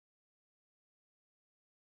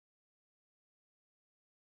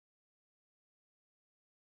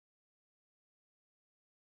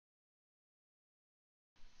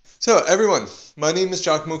So everyone, my name is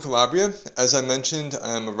Giacomo Calabria. As I mentioned,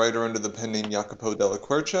 I'm a writer under the pen name Jacopo della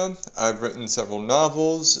Quercia. I've written several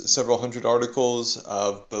novels, several hundred articles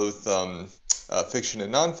of both fiction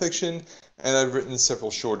and nonfiction, and I've written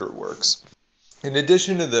several shorter works. In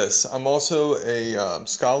addition to this, I'm also a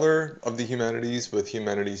scholar of the humanities with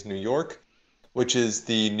Humanities New York, which is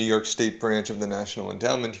the New York State branch of the National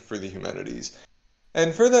Endowment for the Humanities.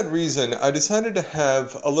 And for that reason, I decided to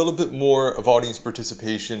have a little bit more of audience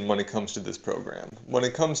participation when it comes to this program. When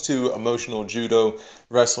it comes to emotional judo,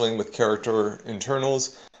 wrestling with character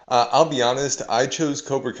internals, I'll be honest, I chose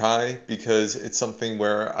Kobra Kai because it's something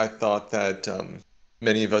where I thought that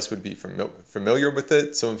many of us would be familiar with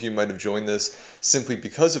it. Some of you might have joined this simply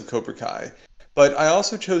because of Kobra Kai. But I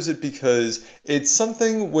also chose it because it's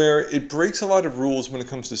something where it breaks a lot of rules when it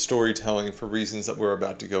comes to storytelling for reasons that we're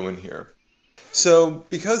about to go in here. So,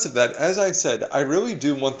 because of that, as I said, I really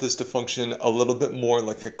do want this to function a little bit more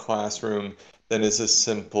like a classroom than is a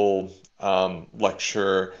simple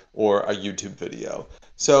lecture or a YouTube video.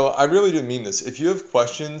 So, I really do mean this. If you have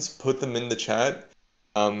questions, put them in the chat.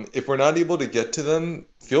 If we're not able to get to them,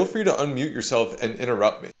 feel free to unmute yourself and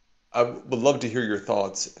interrupt me. I would love to hear your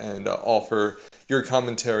thoughts and offer your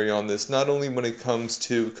commentary on this, not only when it comes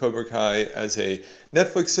to Cobra Kai as a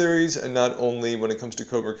Netflix series, and not only when it comes to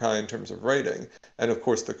Cobra Kai in terms of writing, and of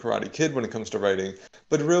course the Karate Kid when it comes to writing,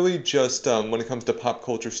 but really just when it comes to pop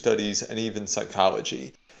culture studies and even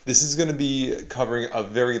psychology. This is going to be covering a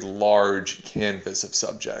very large canvas of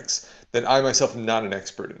subjects that I myself am not an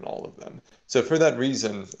expert in all of them. So for that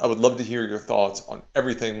reason, I would love to hear your thoughts on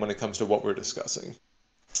everything when it comes to what we're discussing.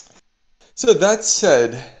 So that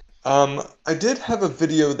said, I did have a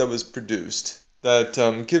video that was produced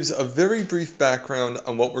that gives a very brief background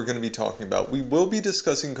on what we're going to be talking about. We will be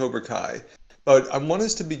discussing Cobra Kai, but I want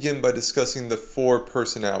us to begin by discussing the four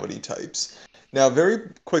personality types. Now, very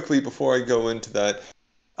quickly before I go into that,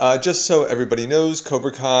 just so everybody knows,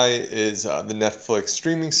 Cobra Kai is the Netflix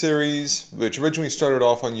streaming series, which originally started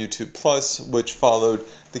off on YouTube Plus, which followed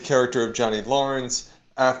the character of Johnny Lawrence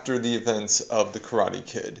after the events of The Karate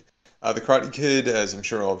Kid. The Karate Kid, as I'm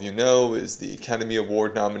sure all of you know, is the Academy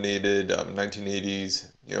Award nominated 1980s,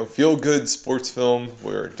 feel-good sports film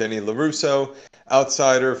where Denny LaRusso,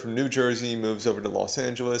 outsider from New Jersey, moves over to Los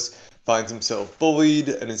Angeles, finds himself bullied,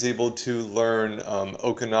 and is able to learn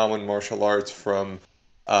Okinawan martial arts from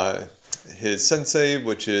uh, his sensei,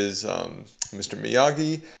 which is Mr.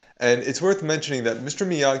 Miyagi. And it's worth mentioning that Mr.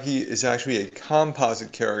 Miyagi is actually a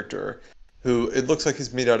composite character who it looks like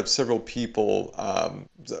is made out of several people,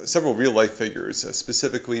 several real life figures,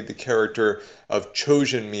 specifically the character of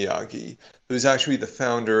Chojin Miyagi, who's actually the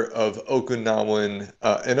founder of an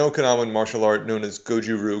Okinawan martial art known as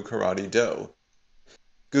Goju-Ryu Karate Do.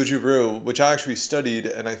 Goju-Ryu, which I actually studied,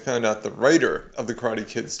 and I found out the writer of the Karate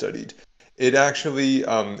Kid studied. It actually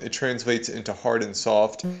it translates into hard and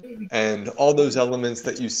soft, and all those elements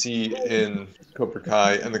that you see in Cobra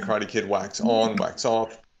Kai and the Karate Kid wax on, wax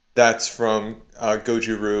off. That's from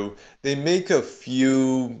Goju-Ryu. They take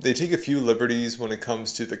a few liberties when it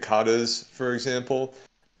comes to the katas, for example.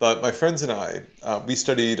 But my friends and I, we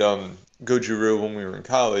studied Goju-Ryu when we were in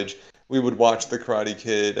college. We would watch the Karate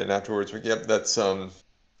Kid, and afterwards, yep, that's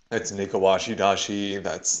Nikawashi Dashi,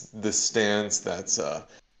 that's this stance, that's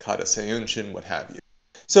Kata Seiunshin, what have you.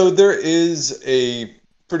 So there is a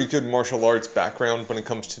pretty good martial arts background when it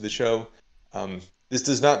comes to the show. This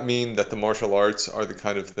does not mean that the martial arts are the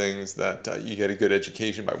kind of things that you get a good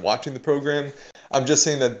education by watching the program. I'm just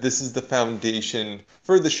saying that this is the foundation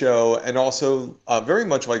for the show, and also very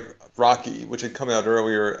much like Rocky, which had come out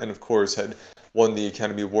earlier and, of course, had won the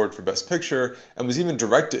Academy Award for Best Picture and was even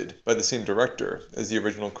directed by the same director as the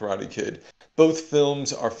original Karate Kid. Both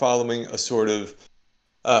films are following a sort of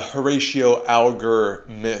Horatio Alger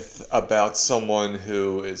myth about someone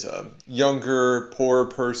who is a younger, poorer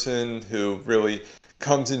person who really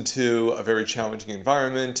comes into a very challenging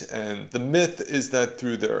environment. And the myth is that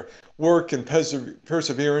through their work and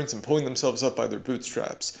perseverance and pulling themselves up by their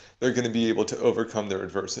bootstraps, they're going to be able to overcome their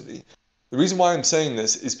adversity. The reason why I'm saying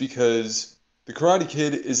this is because The Karate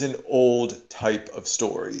Kid is an old type of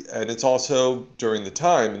story, and it's also, during the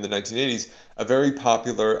time in the 1980s, a very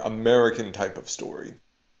popular American type of story.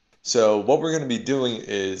 So what we're going to be doing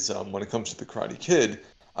is, when it comes to the Karate Kid,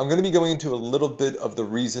 I'm going to be going into a little bit of the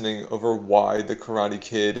reasoning over why the Karate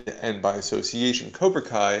Kid, and by association Cobra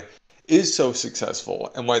Kai, is so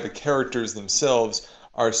successful and why the characters themselves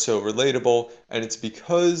are so relatable. And it's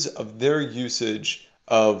because of their usage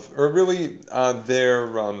of, or really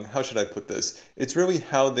how should I put this? It's really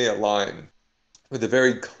how they align with a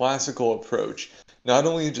very classical approach, not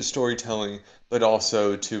only to storytelling, but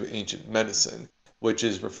also to ancient medicine. which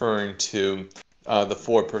is referring to the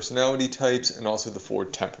 4 personality types and also the 4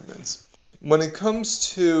 temperaments. When it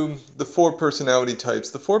comes to the 4 personality types,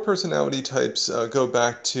 the 4 personality types go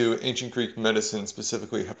back to ancient Greek medicine,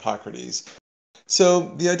 specifically Hippocrates.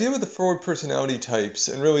 So the idea with the 4 personality types,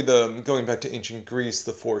 and really going back to ancient Greece,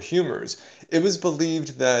 the 4 humors, it was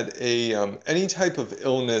believed that any type of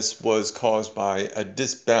illness was caused by a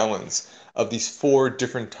disbalance of these 4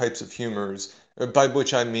 different types of humors, by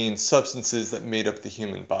which I mean substances that made up the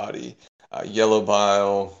human body, yellow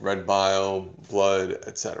bile, red bile, blood,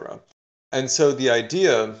 etc. And so the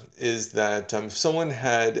idea is that if someone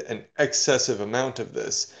had an excessive amount of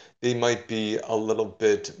this, they might be a little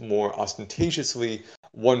bit more ostentatiously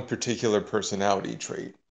one particular personality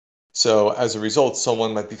trait. So as a result,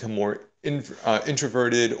 someone might become more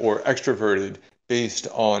introverted or extroverted based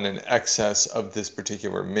on an excess of this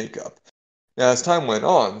particular makeup. Now, as time went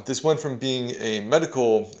on, this went from being a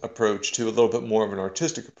medical approach to a little bit more of an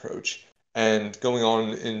artistic approach, and going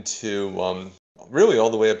on into really all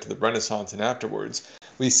the way up to the Renaissance and afterwards,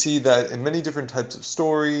 we see that in many different types of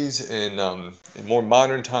stories, in more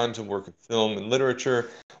modern times in work of film and literature,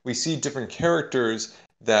 we see different characters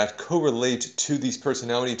that correlate to these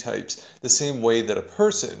personality types the same way that a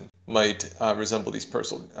person might resemble these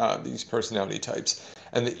personality types.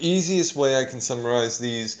 And the easiest way I can summarize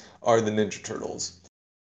these are the Ninja Turtles.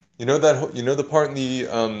 You know the part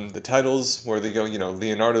in the titles where they go,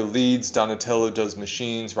 Leonardo leads, Donatello does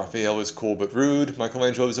machines, Raphael is cool but rude,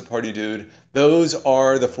 Michelangelo is a party dude. Those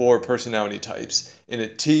are the 4 personality types. In a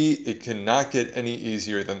T, it cannot get any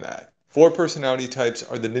easier than that. 4 personality types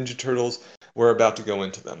are the Ninja Turtles. We're about to go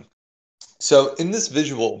into them. So in this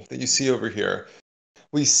visual that you see over here,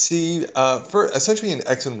 we see for essentially an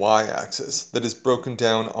X and Y axis that is broken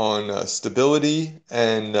down on stability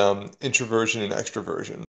and introversion and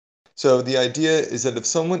extroversion. So the idea is that if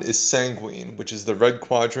someone is sanguine, which is the red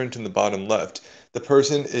quadrant in the bottom left, the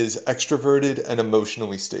person is extroverted and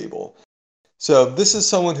emotionally stable. So this is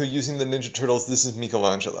someone who, using the Ninja Turtles, this is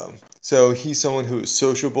Michelangelo. So he's someone who is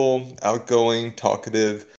sociable, outgoing,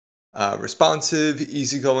 talkative, responsive,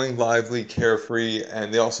 easygoing, lively, carefree,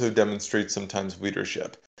 and they also demonstrate sometimes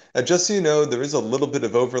leadership. And just so you know, there is a little bit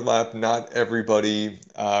of overlap. Not everybody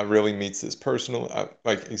really meets this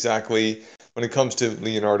exactly. When it comes to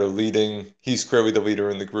Leonardo leading, he's clearly the leader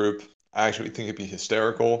in the group. I actually think it'd be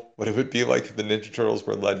hysterical what it would be like if the Ninja Turtles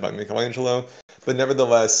were led by Michelangelo. But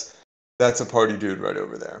nevertheless, that's a party dude right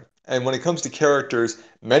over there. And when it comes to characters,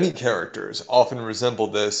 many characters often resemble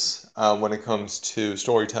this when it comes to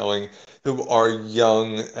storytelling, who are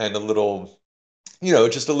young and a little,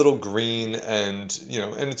 just a little green. And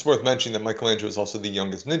it's worth mentioning that Michelangelo is also the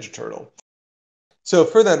youngest Ninja Turtle. So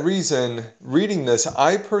for that reason, reading this,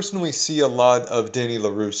 I personally see a lot of Danny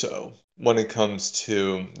LaRusso when it comes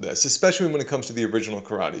to this, especially when it comes to the original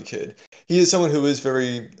Karate Kid. He is someone who is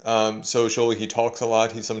very social. He talks a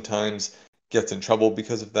lot. He sometimes gets in trouble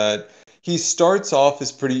because of that. He starts off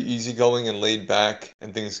as pretty easygoing and laid back,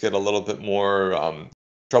 and things get a little bit more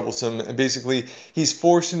troublesome. And basically, he's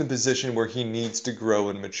forced in a position where he needs to grow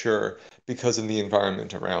and mature because of the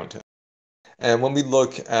environment around him. And when we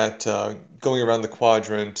look at going around the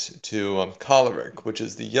quadrant to choleric, which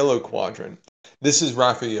is the yellow quadrant, this is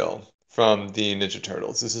Raphael from the Ninja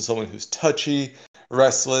Turtles. This is someone who's touchy,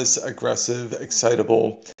 restless, aggressive,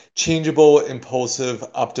 excitable, changeable, impulsive,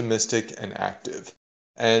 optimistic, and active.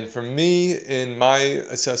 And for me, in my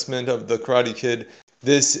assessment of the Karate Kid,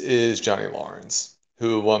 this is Johnny Lawrence,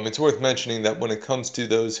 who it's worth mentioning that when it comes to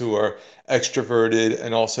those who are extroverted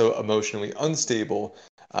and also emotionally unstable,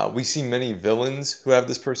 we see many villains who have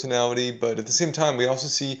this personality, but at the same time, we also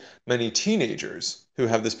see many teenagers who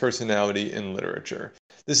have this personality in literature.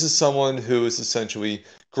 This is someone who is essentially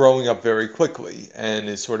growing up very quickly and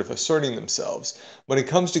is sort of asserting themselves. When it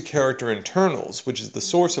comes to character internals, which is the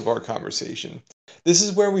source of our conversation, this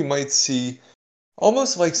is where we might see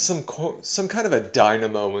almost like some kind of a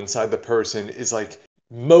dynamo inside the person is like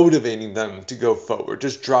motivating them to go forward,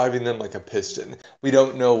 just driving them like a piston. We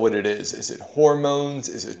don't know what it is. Is it hormones?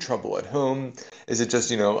 Is it trouble at home? Is it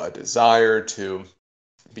just, a desire to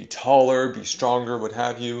be taller, be stronger, what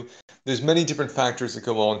have you? There's many different factors that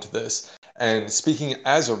go on to this. And speaking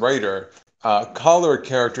as a writer, choleric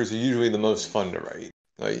characters are usually the most fun to write.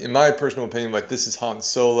 Like, in my personal opinion, like this is Han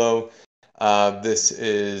Solo. This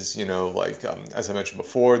is, as I mentioned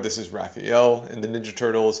before, this is Raphael in the Ninja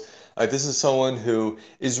Turtles. This is someone who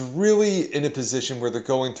is really in a position where they're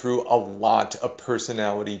going through a lot of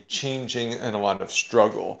personality changing and a lot of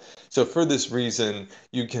struggle. So for this reason,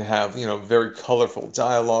 you can have, very colorful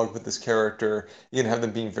dialogue with this character. You can have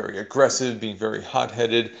them being very aggressive, being very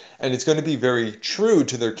hot-headed, and it's going to be very true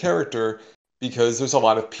to their character because there's a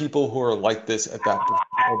lot of people who are like this at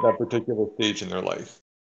that particular stage in their life.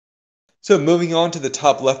 So moving on to the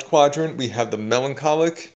top left quadrant, we have the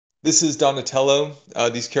melancholic. This is Donatello.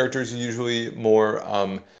 These characters are usually more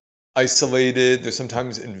isolated. They're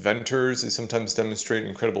sometimes inventors. They sometimes demonstrate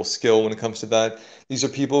incredible skill when it comes to that. These are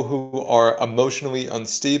people who are emotionally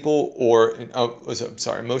unstable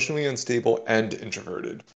emotionally unstable and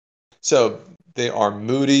introverted. So they are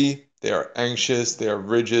moody, they are anxious, they are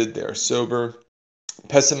rigid, they are sober,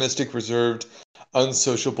 pessimistic, reserved,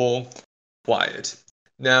 unsociable, quiet.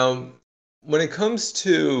 Now, when it comes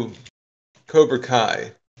to Kobra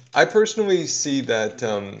Kai, I personally see that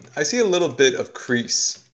I see a little bit of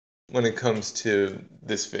Kreese when it comes to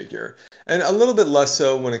this figure, and a little bit less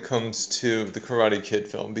so when it comes to the Karate Kid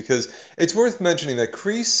film, because it's worth mentioning that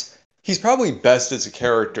Kreese, he's probably best as a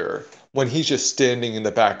character when he's just standing in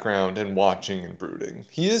the background and watching and brooding.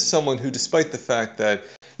 He is someone who, despite the fact that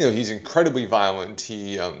he's incredibly violent,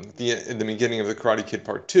 in the beginning of the Karate Kid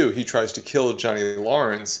Part 2, he tries to kill Johnny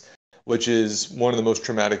Lawrence, which is one of the most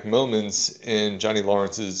traumatic moments in Johnny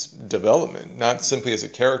Lawrence's development, not simply as a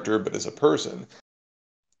character, but as a person.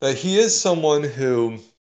 That he is someone who,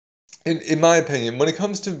 in my opinion, when it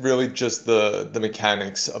comes to really just the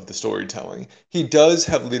mechanics of the storytelling, he does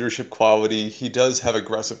have leadership quality, he does have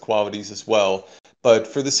aggressive qualities as well. But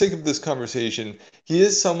for the sake of this conversation, he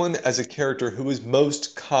is someone as a character who is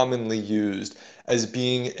most commonly used as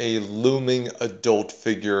being a looming adult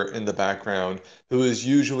figure in the background who is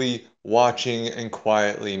usually watching and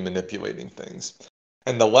quietly manipulating things.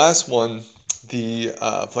 And the last one, the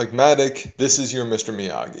phlegmatic, this is your Mr.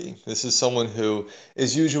 Miyagi. This is someone who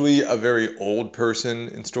is usually a very old person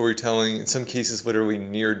in storytelling, in some cases literally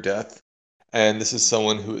near death. And this is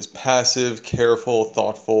someone who is passive, careful,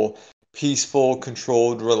 thoughtful, peaceful,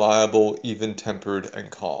 controlled, reliable, even-tempered,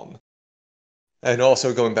 and calm. And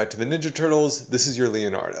also going back to the Ninja Turtles, this is your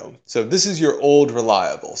Leonardo. So this is your old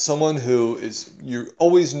reliable, someone who is, you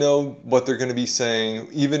always know what they're going to be saying,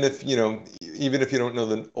 even if you don't know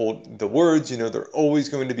the words, they're always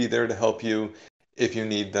going to be there to help you if you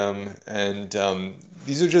need them. And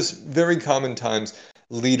these are just very common times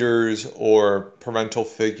leaders or parental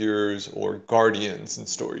figures or guardians in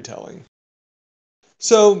storytelling.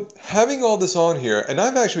 So having all this on here, and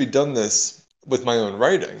I've actually done this with my own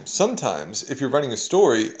writing. Sometimes, if you're writing a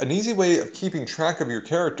story, an easy way of keeping track of your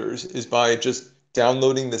characters is by just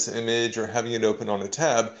downloading this image or having it open on a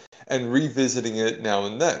tab and revisiting it now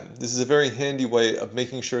and then. This is a very handy way of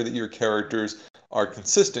making sure that your characters are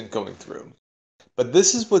consistent going through. But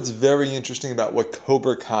this is what's very interesting about what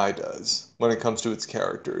Kobra Kai does when it comes to its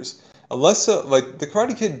characters. Unless, like, the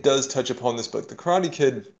Karate Kid does touch upon this, but the Karate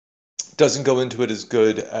Kid doesn't go into it as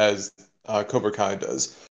good as Kobra Kai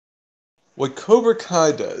does. What Kobra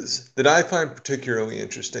Kai does that I find particularly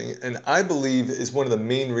interesting, and I believe is one of the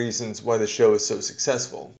main reasons why the show is so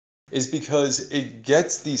successful, is because it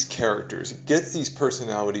gets these characters, it gets these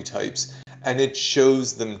personality types, and it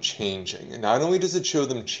shows them changing. And not only does it show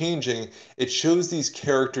them changing, it shows these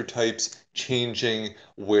character types changing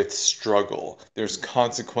with struggle. There's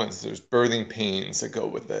consequences, there's birthing pains that go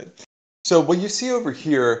with it. So what you see over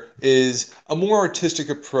here is a more artistic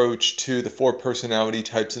approach to the four personality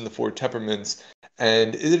types and the four temperaments.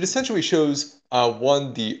 And it essentially shows,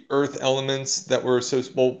 the earth elements that were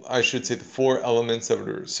I should say the four elements that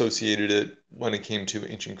were associated it when it came to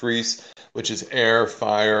ancient Greece, which is air,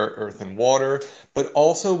 fire, earth, and water, but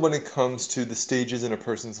also when it comes to the stages in a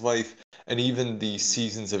person's life and even the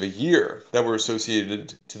seasons of a year that were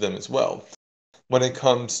associated to them as well. When it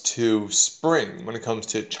comes to spring, when it comes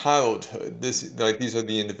to childhood, these are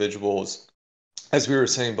the individuals, as we were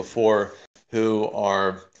saying before, who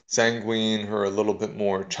are sanguine, who are a little bit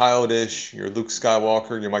more childish. Your Luke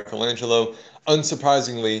Skywalker, your Michelangelo.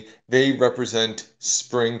 Unsurprisingly, they represent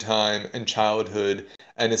springtime and childhood,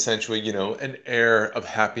 and essentially, an air of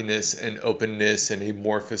happiness and openness and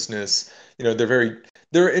amorphousness.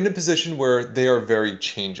 They're in a position where they are very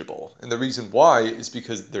changeable. And the reason why is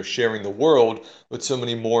because they're sharing the world with so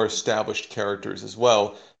many more established characters as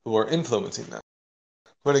well who are influencing them.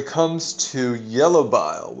 When it comes to yellow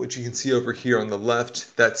bile, which you can see over here on the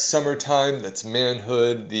left, that's summertime, that's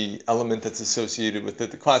manhood. The element that's associated with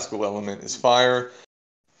it, the classical element, is fire.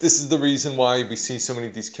 This is the reason why we see so many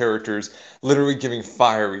of these characters literally giving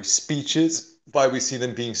fiery speeches, why we see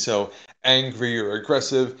them being so angry or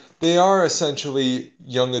aggressive. They are essentially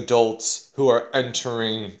young adults who are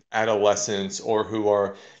entering adolescence or who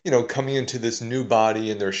are, coming into this new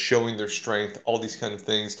body and they're showing their strength, all these kind of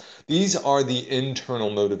things. These are the internal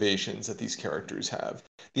motivations that these characters have.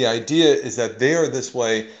 The idea is that they are this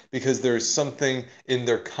way because there's something in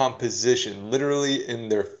their composition, literally in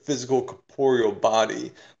their physical corporeal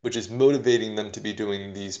body, which is motivating them to be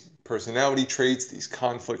doing these personality traits, these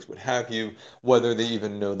conflicts, what have you, whether they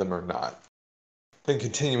even know them or not. Then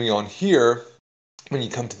continuing on here, when you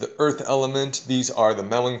come to the earth element, these are the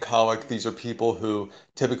melancholic. These are people who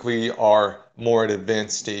typically are more at an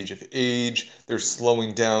advanced stage of age. They're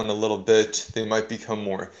slowing down a little bit. They might become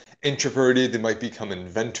more introverted. They might become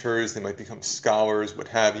inventors. They might become scholars, what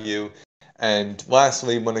have you. And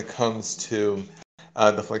lastly, when it comes to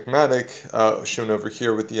the phlegmatic, shown over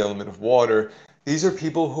here with the element of water, these are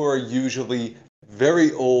people who are usually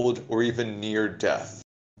very old or even near death.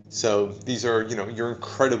 So these are, your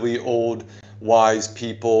incredibly old, wise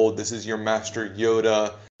people. This is your Master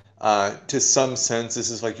Yoda. To some sense, this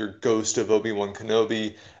is like your ghost of Obi-Wan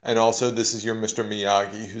Kenobi. And also, this is your Mr.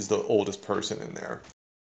 Miyagi, who's the oldest person in there.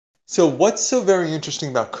 So what's so very interesting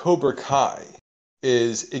about Kobra Kai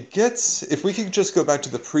is it gets, if we could just go back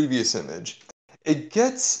to the previous image, it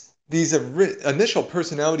gets these initial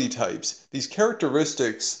personality types, these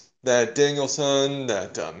characteristics that Danielson,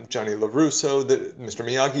 that Johnny LaRusso, that Mr.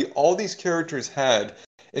 Miyagi, all these characters had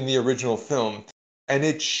in the original film, and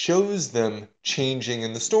it shows them changing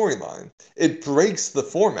in the storyline. It breaks the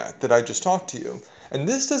format that I just talked to you. And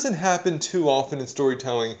this doesn't happen too often in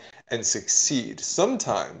storytelling and succeed.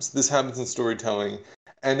 Sometimes this happens in storytelling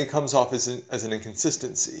and it comes off as an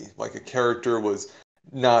inconsistency, like a character was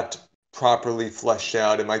not properly fleshed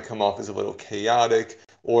out. It might come off as a little chaotic,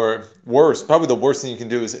 or worse, probably the worst thing you can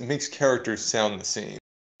do is it makes characters sound the same.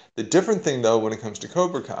 The different thing, though, when it comes to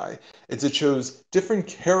Kobra Kai, is it shows different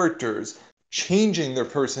characters changing their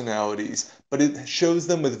personalities, but it shows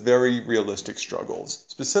them with very realistic struggles.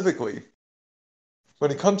 Specifically,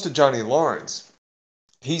 when it comes to Johnny Lawrence,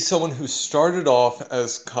 he's someone who started off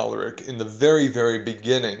as choleric in the very, very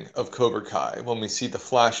beginning of Kobra Kai. When we see the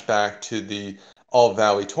flashback to the All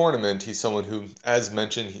Valley tournament, he's someone who, as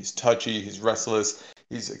mentioned, he's touchy, he's restless,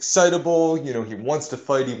 he's excitable, he wants to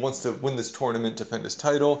fight, he wants to win this tournament, defend his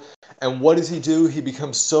title. And what does he do? He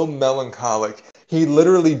becomes so melancholic. He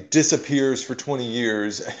literally disappears for 20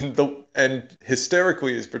 years and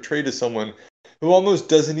hysterically is portrayed as someone who almost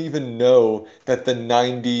doesn't even know that the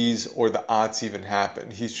 90s or the aughts even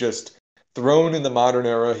happened. He's just thrown in the modern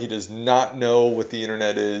era. He does not know what the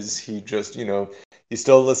internet is. He just, he's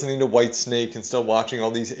still listening to Whitesnake and still watching all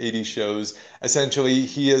these 80s shows. Essentially,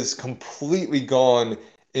 he has completely gone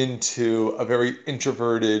into a very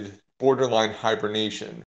introverted, borderline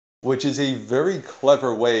hibernation, which is a very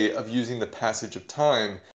clever way of using the passage of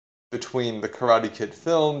time between the Karate Kid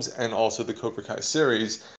films and also the Cobra Kai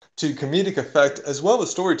series to comedic effect as well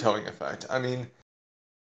as storytelling effect. I mean,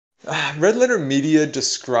 Red Letter Media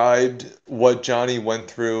described what Johnny went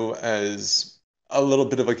through as a little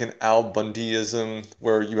bit of like an Al Bundyism,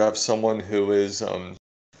 where you have someone who is, and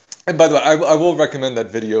by the way, I will recommend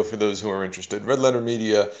that video for those who are interested. Red Letter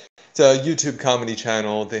Media, it's a YouTube comedy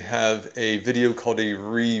channel. They have a video called a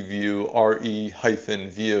review,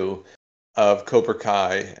 RE-view, of Cobra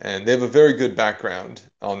Kai, and they have a very good background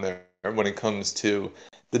on there when it comes to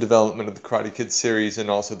the development of the Karate Kid series and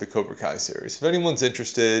also the Cobra Kai series. If anyone's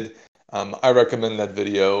interested, I recommend that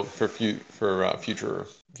video for future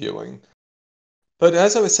viewing. But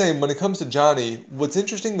as I was saying, when it comes to Johnny, what's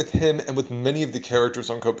interesting with him and with many of the characters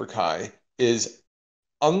on Cobra Kai is,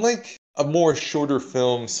 unlike a more shorter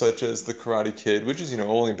film such as The Karate Kid, which is,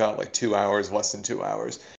 only about like 2 hours, less than 2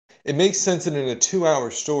 hours, it makes sense that in a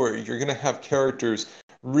 2-hour story, you're going to have characters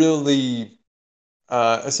really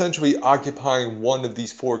essentially occupying one of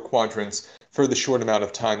these 4 quadrants for the short amount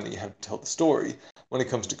of time that you have to tell the story. When it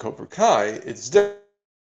comes to Cobra Kai, it's different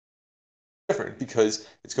because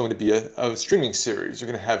it's going to be a streaming series. You're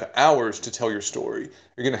going to have hours to tell your story.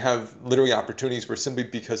 You're going to have literally opportunities where simply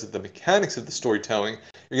because of the mechanics of the storytelling,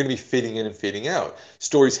 you're going to be fading in and fading out.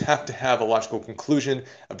 Stories have to have a logical conclusion,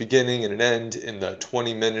 a beginning and an end in the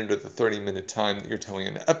 20-minute or the 30-minute time that you're telling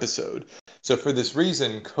an episode. So for this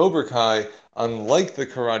reason, Cobra Kai, unlike the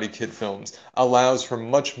Karate Kid films, allows for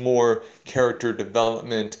much more character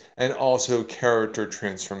development and also character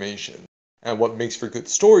transformation. And what makes for good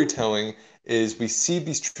storytelling is we see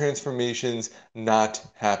these transformations not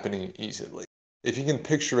happening easily. If you can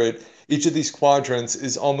picture it, each of these quadrants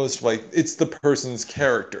is almost like it's the person's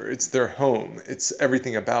character, it's their home, it's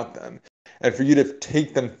everything about them. And for you to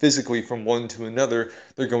take them physically from one to another,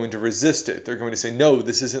 they're going to resist it. They're going to say, no,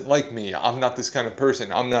 this isn't like me. I'm not this kind of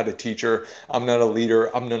person. I'm not a teacher. I'm not a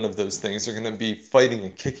leader. I'm none of those things. They're going to be fighting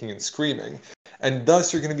and kicking and screaming. And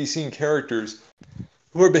thus, you're going to be seeing characters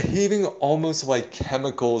who are behaving almost like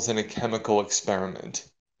chemicals in a chemical experiment,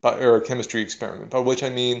 or a chemistry experiment, by which I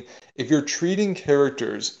mean, if you're treating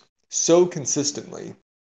characters so consistently,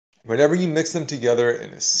 whenever you mix them together in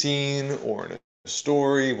a scene or in a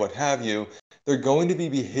story, what have you, they're going to be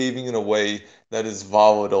behaving in a way that is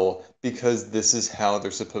volatile because this is how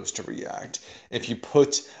they're supposed to react. If you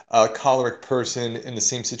put a choleric person in the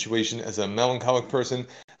same situation as a melancholic person,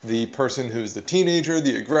 the person who's the teenager,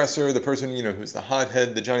 the aggressor, the person, who's the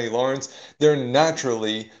hothead, the Johnny Lawrence, they're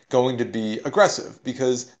naturally going to be aggressive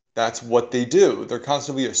because that's what they do. They're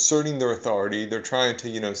constantly asserting their authority. They're trying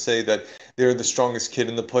to, say that they're the strongest kid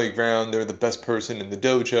in the playground, they're the best person in the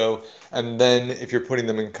dojo, and then if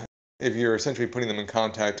you're essentially putting them in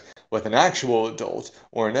contact with an actual adult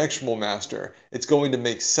or an actual master, it's going to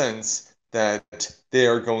make sense that they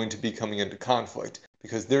are going to be coming into conflict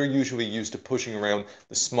because they're usually used to pushing around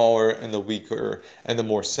the smaller and the weaker and the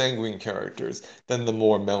more sanguine characters than the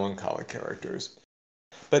more melancholic characters.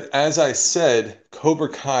 But as I said,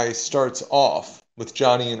 Kobra Kai starts off with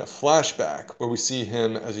Johnny in a flashback where we see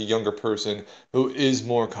him as a younger person who is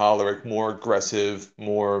more choleric, more aggressive,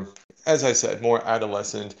 more, as I said, more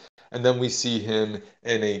adolescent. And then we see him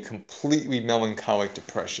in a completely melancholic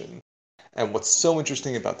depression. And what's so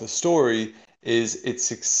interesting about the story is it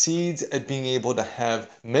succeeds at being able to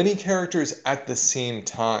have many characters at the same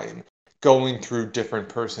time going through different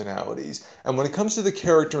personalities. And when it comes to the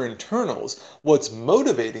character internals, what's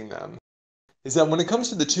motivating them is that when it comes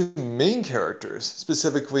to the two main characters,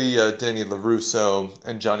 specifically Danny LaRusso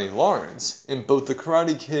and Johnny Lawrence, in both The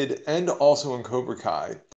Karate Kid and also in Kobra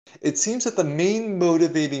Kai, it seems that the main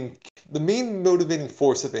motivating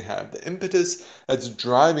force that they have, the impetus that's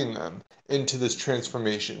driving them into this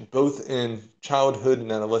transformation, both in childhood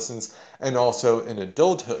and adolescence and also in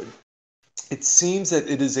adulthood, it seems that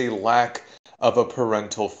it is a lack of a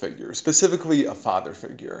parental figure, specifically a father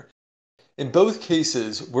figure. In both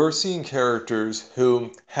cases, we're seeing characters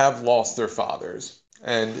who have lost their fathers.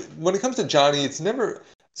 And when it comes to Johnny, it's never,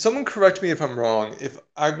 someone correct me if I'm wrong, if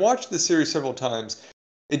I watched the series several times,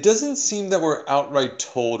 it doesn't seem that we're outright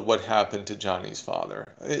told what happened to Johnny's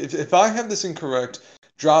father. If I have this incorrect,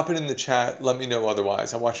 drop it in the chat, let me know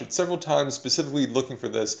otherwise. I watched it several times specifically looking for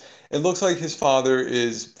this. It looks like his father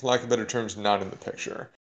is, for lack of better terms, not in the picture.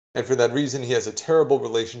 And for that reason, he has a terrible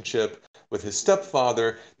relationship with his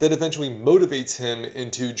stepfather that eventually motivates him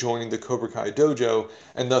into joining the Kobra Kai dojo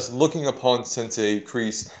and thus looking upon Sensei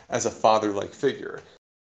Kreese as a father-like figure.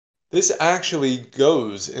 This actually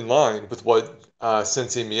goes in line with what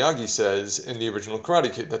Sensei Miyagi says in the original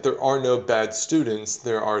Karate Kid, that there are no bad students,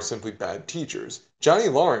 there are simply bad teachers. Johnny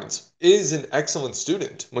Lawrence is an excellent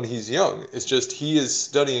student when he's young. It's just he is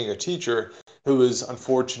studying a teacher who is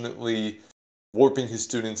unfortunately warping his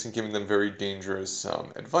students and giving them very dangerous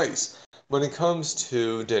advice. When it comes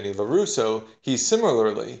to Danny LaRusso, he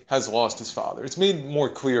similarly has lost his father. It's made more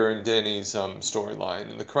clear in Danny's storyline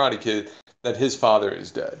in The Karate Kid that his father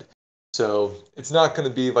is dead. So it's not going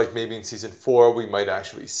to be like maybe in season 4 we might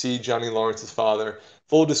actually see Johnny Lawrence's father.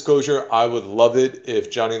 Full disclosure, I would love it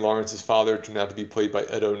if Johnny Lawrence's father turned out to be played by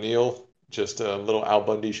Ed O'Neill. Just a little Al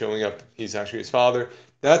Bundy showing up, he's actually his father.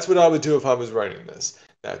 That's what I would do if I was writing this.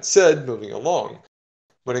 That said, moving along,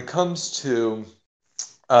 when it comes to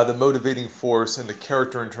the motivating force and the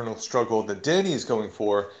character internal struggle that Danny is going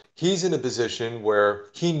for, he's in a position where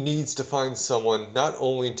he needs to find someone not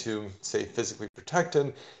only to, say, physically protect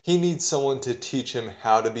him, he needs someone to teach him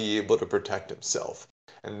how to be able to protect himself.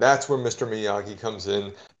 And that's where Mr. Miyagi comes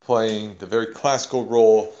in, playing the very classical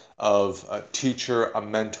role of a teacher, a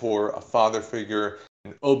mentor, a father figure,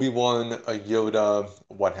 an Obi-Wan, a Yoda,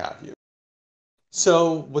 what have you.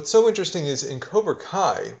 So what's so interesting is in Kobra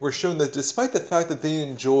Kai, we're shown that despite the fact that they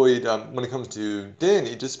enjoyed, when it comes to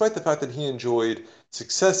Danny, despite the fact that he enjoyed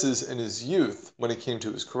successes in his youth, when it came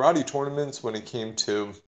to his karate tournaments, when it came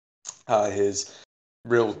to his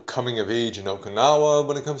real coming of age in Okinawa,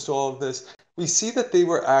 when it comes to all of this, we see that they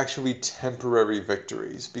were actually temporary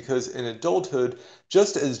victories because in adulthood,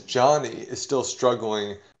 just as Johnny is still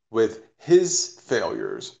struggling with his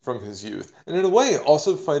failures from his youth, and in a way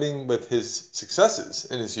also fighting with his successes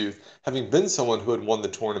in his youth, having been someone who had won the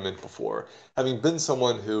tournament before, having been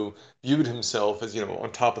someone who viewed himself as,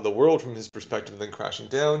 on top of the world from his perspective, then crashing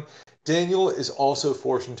down, Daniel is also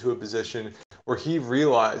forced into a position where he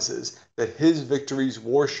realizes that his victories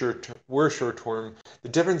were short-term. The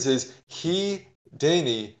difference is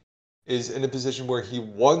Danny, is in a position where he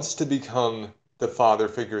wants to become the father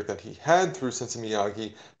figure that he had through Sensei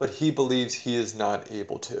Miyagi, but he believes he is not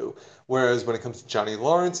able to. Whereas when it comes to Johnny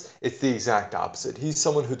Lawrence, it's the exact opposite. He's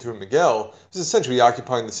someone who, through Miguel, was essentially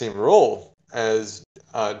occupying the same role as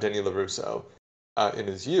Denny LaRusso in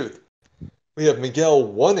his youth. We have Miguel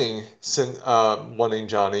wanting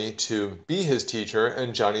Johnny to be his teacher,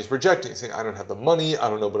 and Johnny's rejecting, saying, I don't have the money, I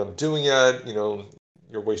don't know what I'm doing yet,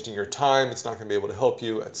 you're wasting your time, it's not going to be able to help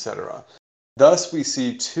you, etc. Thus, we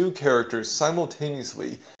see two characters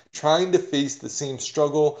simultaneously trying to face the same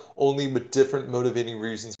struggle, only with different motivating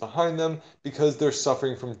reasons behind them because they're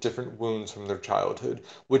suffering from different wounds from their childhood,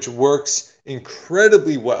 which works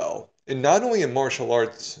incredibly well in not only a martial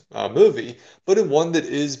arts movie, but in one that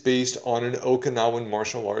is based on an Okinawan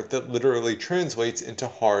martial art that literally translates into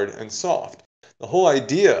hard and soft. The whole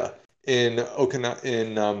idea in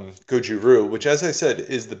Goju-Ryu, which, as I said,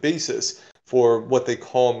 is the basis for what they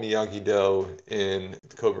call Miyagi-Do in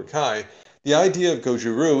Kobra Kai, the idea of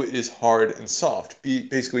Goju-Ryu is hard and soft,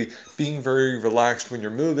 basically being very relaxed when you're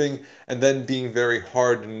moving and then being very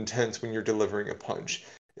hard and intense when you're delivering a punch.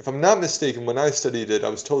 If I'm not mistaken, when I studied it, I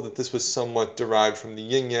was told that this was somewhat derived from the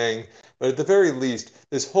yin-yang, but at the very least,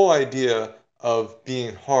 this whole idea of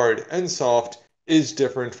being hard and soft is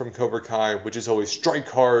different from Cobra Kai, which is always strike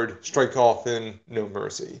hard, strike often, no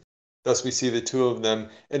mercy. Thus, we see the two of them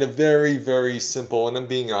in a very, very simple, and I'm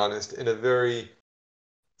being honest, in a very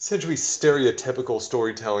essentially stereotypical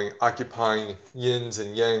storytelling, occupying yins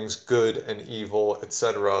and yangs, good and evil,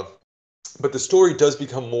 etc. But the story does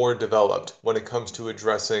become more developed when it comes to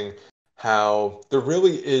addressing how there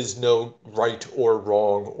really is no right or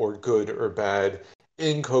wrong or good or bad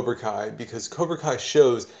in Cobra Kai, because Cobra Kai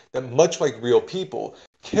shows that much like real people,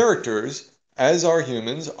 characters, as are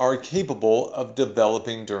humans, are capable of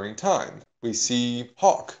developing during time. We see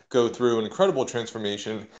Hawk go through an incredible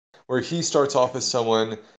transformation where he starts off as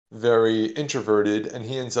someone very introverted and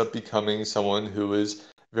he ends up becoming someone who is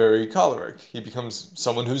very choleric. He becomes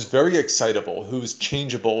someone who's very excitable, who's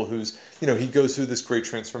changeable, he goes through this great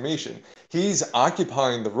transformation. He's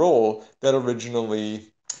occupying the role that originally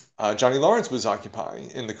Johnny Lawrence was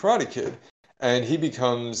occupying in The Karate Kid. And he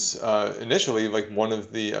becomes initially like one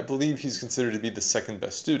of I believe he's considered to be the second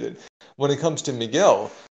best student. When it comes to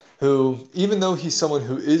Miguel, who, even though he's someone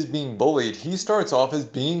who is being bullied, he starts off as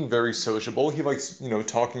being very sociable. He likes,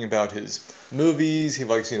 talking about his movies. He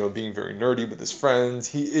likes, being very nerdy with his friends.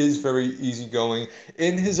 He is very easygoing.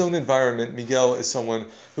 In his own environment, Miguel is someone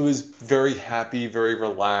who is very happy, very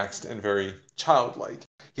relaxed, and very childlike.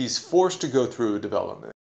 He's forced to go through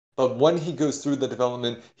development. But when he goes through the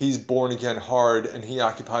development, he's born again hard and he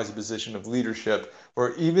occupies a position of leadership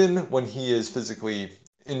where even when he is physically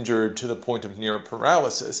injured to the point of near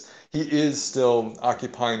paralysis, he is still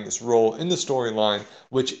occupying this role in the storyline,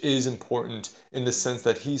 which is important in the sense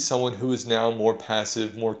that he's someone who is now more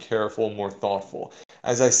passive, more careful, more thoughtful.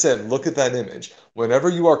 As I said, look at that image. Whenever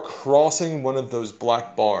you are crossing one of those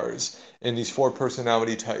black bars in these four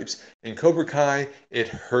personality types, in Cobra Kai, it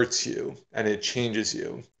hurts you and it changes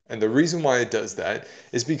you. And the reason why it does that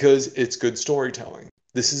is because it's good storytelling.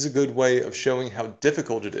 This is a good way of showing how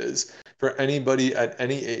difficult it is for anybody at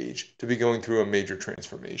any age to be going through a major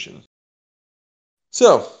transformation.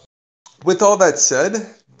 So, with all that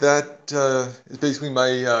said, that is basically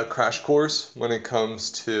my crash course when it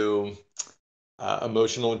comes to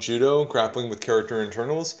emotional judo, grappling with character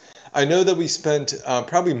internals. I know that we spent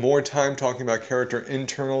probably more time talking about character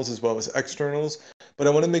internals as well as externals, but I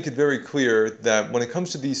want to make it very clear that when it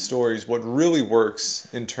comes to these stories, what really works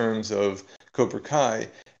in terms of Cobra Kai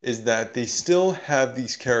is that they still have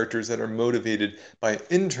these characters that are motivated by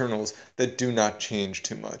internals that do not change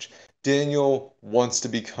too much. Daniel wants to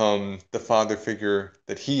become the father figure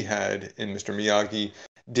that he had in Mr. Miyagi.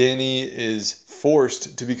 Danny is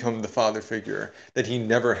forced to become the father figure that he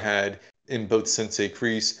never had in both Sensei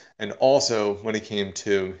Kreese and also when it came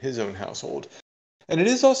to his own household. And it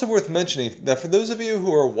is also worth mentioning that for those of you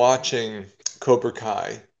who are watching Cobra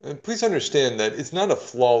Kai, please understand that it's not a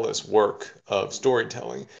flawless work of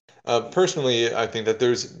storytelling. Personally, I think that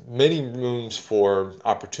there's many rooms for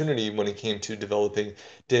opportunity when it came to developing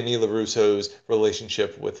Danny LaRusso's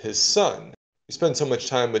relationship with his son. We spend so much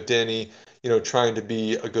time with Danny, trying to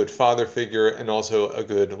be a good father figure and also a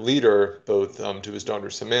good leader, both to his daughter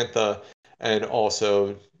Samantha and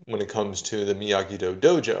also when it comes to the Miyagi-Do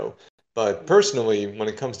dojo. But personally, when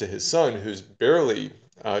it comes to his son, who's barely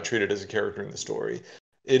treated as a character in the story,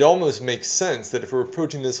 it almost makes sense that if we're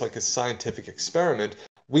approaching this like a scientific experiment,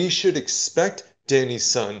 we should expect Danny's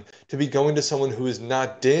son to be going to someone who is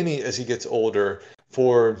not Danny as he gets older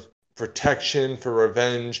for protection, for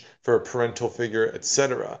revenge, for a parental figure,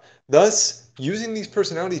 etc. Thus, using these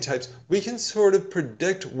personality types, we can sort of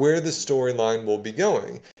predict where the storyline will be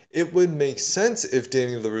going. It would make sense if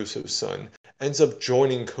Danny LaRusso's son ends up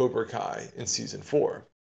joining Kobra Kai in season 4.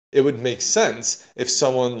 It would make sense if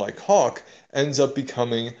someone like Hawk ends up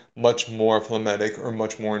becoming much more phlegmatic or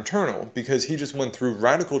much more internal because he just went through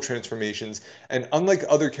radical transformations, and unlike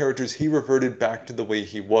other characters, he reverted back to the way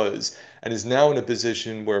he was and is now in a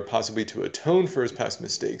position where, possibly to atone for his past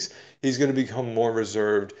mistakes, he's going to become more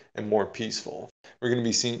reserved and more peaceful. We're going to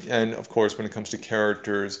be seeing, and of course, when it comes to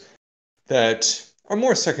characters that are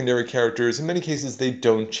more secondary characters, in many cases they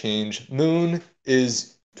don't change. Moon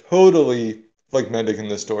is totally phlegmatic in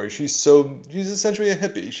this story. She's essentially a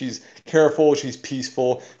hippie. She's careful, she's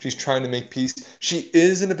peaceful, she's trying to make peace. She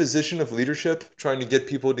is in a position of leadership, trying to get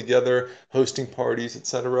people together, hosting parties,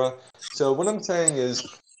 etc. So what I'm saying is,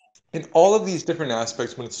 in all of these different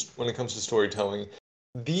aspects when it comes to storytelling,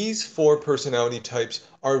 these 4 personality types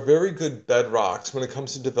are very good bedrocks when it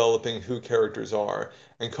comes to developing who characters are.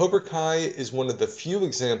 And Cobra Kai is one of the few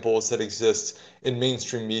examples that exists in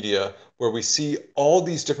mainstream media where we see all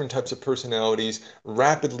these different types of personalities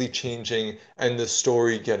rapidly changing and the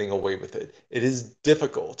story getting away with it. It is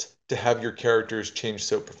difficult to have your characters change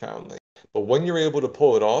so profoundly. But when you're able to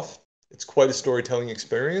pull it off, it's quite a storytelling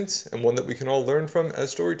experience and one that we can all learn from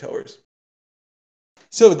as storytellers.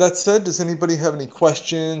 So, with that said, does anybody have any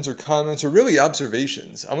questions or comments or really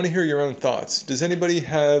observations? I want to hear your own thoughts. Does anybody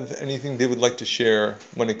have anything they would like to share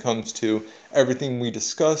when it comes to everything we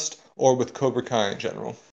discussed or with Cobra Kai in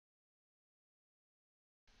general?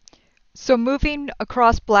 So moving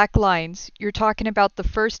across black lines, you're talking about the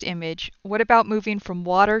first image. What about moving from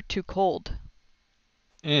water to cold?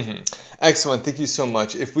 Excellent. Thank you so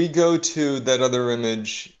much. If we go to that other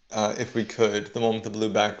image, if we could, the one with the blue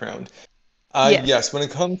background. Yes. Yes,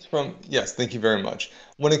 yes, thank you very much.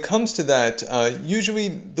 When it comes to that, usually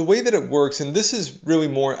the way that it works, and this is really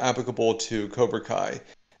more applicable to Cobra Kai,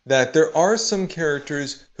 that there are some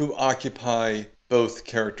characters who occupy both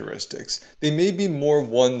characteristics. They may be more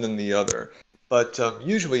one than the other, but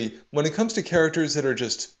usually when it comes to characters that are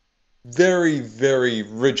just very, very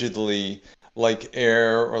rigidly like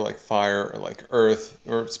air or like fire or like earth,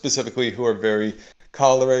 or specifically who are very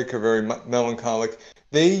choleric or very melancholic,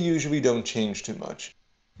 they usually don't change too much.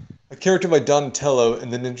 A character like Donatello in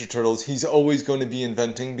the Ninja Turtles, he's always going to be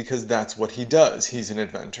inventing because that's what he does. He's an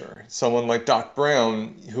inventor. Someone like Doc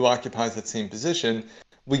Brown, who occupies that same position,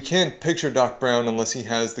 we can't picture Doc Brown unless he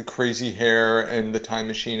has the crazy hair and the time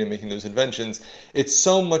machine and making those inventions. It's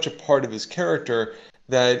so much a part of his character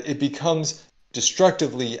that it becomes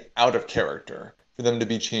destructively out of character for them to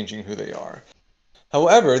be changing who they are.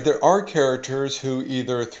 However, there are characters who,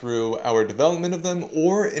 either through our development of them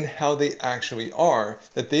or in how they actually are,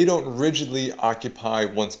 that they don't rigidly occupy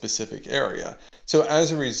one specific area. So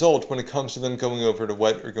as a result, when it comes to them going over to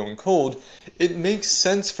wet or going cold, it makes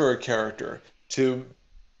sense for a character to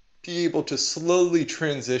be able to slowly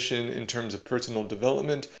transition in terms of personal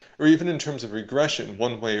development or even in terms of regression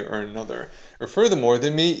one way or another. Or furthermore,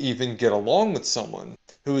 they may even get along with someone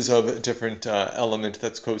who is of a different element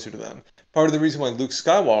that's closer to them. Part of the reason why Luke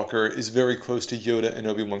Skywalker is very close to Yoda and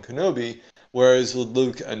Obi-Wan Kenobi, whereas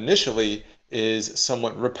Luke initially is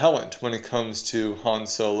somewhat repellent when it comes to Han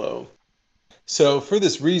Solo. So for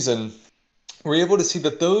this reason, we're able to see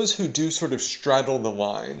that those who do sort of straddle the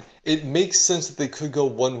line, it makes sense that they could go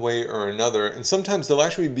one way or another, and sometimes they'll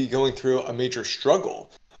actually be going through a major struggle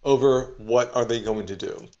over what are they going to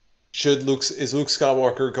do. Is Luke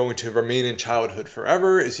Skywalker going to remain in childhood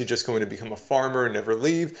forever? Is he just going to become a farmer and never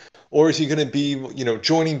leave? Or is he going to be,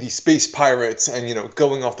 joining the space pirates and,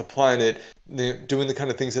 going off the planet, doing the kind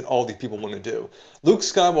of things that all these people want to do? Luke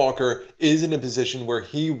Skywalker is in a position where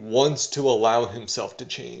he wants to allow himself to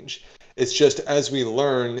change. It's just, as we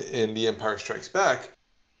learn in The Empire Strikes Back,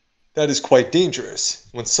 that is quite dangerous.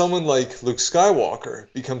 When someone like Luke Skywalker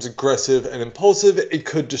becomes aggressive and impulsive, it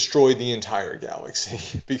could destroy the entire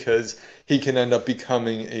galaxy because he can end up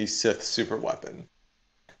becoming a Sith superweapon.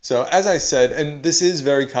 So, as I said, and this is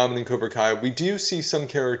very common in Cobra Kai, we do see some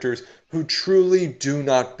characters who truly do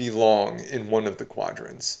not belong in one of the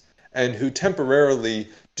quadrants and who temporarily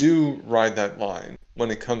do ride that line when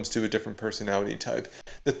it comes to a different personality type.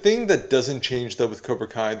 The thing that doesn't change, though, with Cobra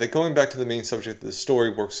Kai, that going back to the main subject of the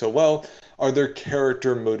story works so well, are their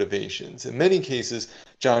character motivations. In many cases,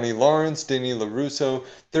 Johnny Lawrence, Danny LaRusso,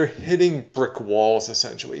 they're hitting brick walls,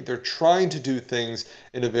 essentially. They're trying to do things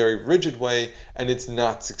in a very rigid way, and it's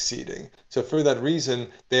not succeeding. So for that reason,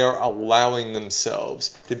 they are allowing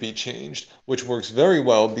themselves to be changed, which works very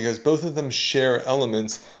well because both of them share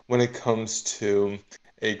elements when it comes to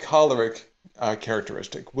a choleric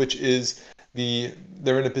characteristic, which is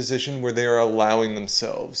they're in a position where they are allowing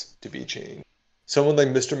themselves to be changed. Someone like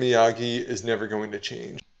Mr. Miyagi is never going to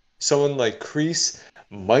change. Someone like Kreese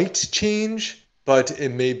might change, but it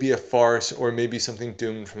may be a farce or maybe something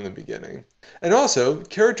doomed from the beginning. And also,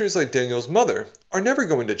 characters like Daniel's mother are never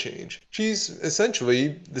going to change. She's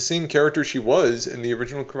essentially the same character she was in the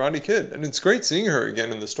original Karate Kid, and it's great seeing her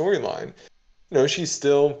again in the storyline. She's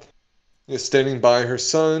still standing by her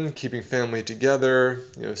son, keeping family together,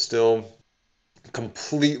 still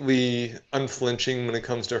completely unflinching when it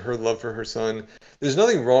comes to her love for her son. There's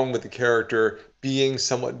nothing wrong with the character being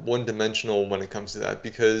somewhat one-dimensional when it comes to that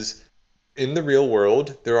because in the real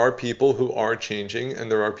world, there are people who are changing and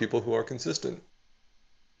there are people who are consistent.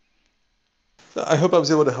 So I hope I was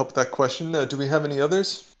able to help with that question. Do we have any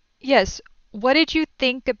others? Yes. What did you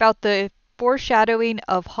think about the foreshadowing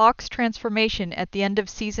of Hawk's transformation at the end of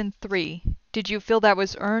season 3? Did you feel that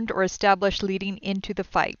was earned or established leading into the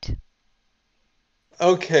fight?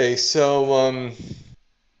 Okay, so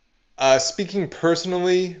speaking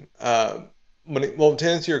personally, to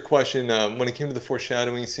answer your question, when it came to the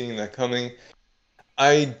foreshadowing, seeing that coming,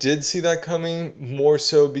 I did see that coming more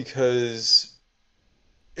so because,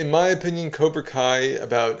 in my opinion, Cobra Kai,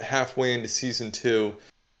 about halfway into season 2,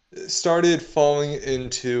 started falling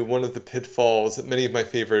into one of the pitfalls that many of my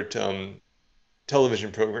favorite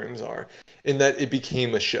television programs are, in that it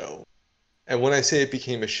became a show. And when I say it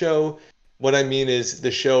became a show, what I mean is the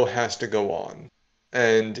show has to go on.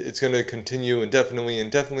 And it's going to continue indefinitely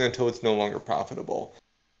until it's no longer profitable.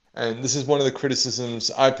 And this is one of the criticisms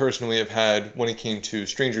I personally have had when it came to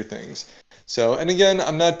Stranger Things. So, and again,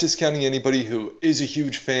 I'm not discounting anybody who is a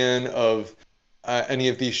huge fan of any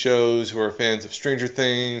of these shows, who are fans of Stranger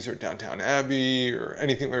Things or Downtown Abbey or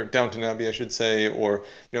anything, or Downton Abbey, I should say, or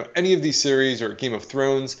any of these series or Game of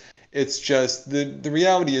Thrones. It's just the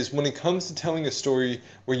reality is when it comes to telling a story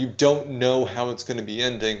where you don't know how it's going to be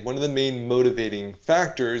ending, one of the main motivating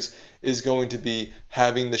factors is going to be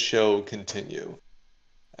having the show continue.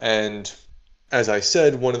 And as I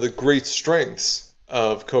said, one of the great strengths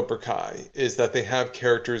of Cobra Kai is that they have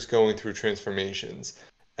characters going through transformations.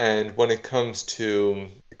 And when it comes to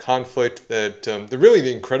conflict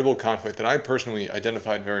the incredible conflict that I personally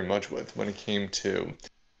identified very much with when it came to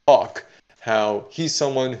Hawk, how he's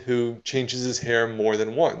someone who changes his hair more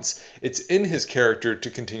than once. It's in his character to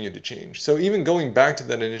continue to change. So even going back to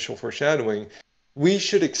that initial foreshadowing, we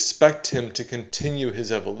should expect him to continue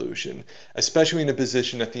his evolution, especially in a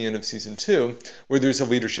position at the end of season 2 where there's a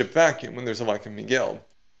leadership vacuum, when there's a lack of Miguel.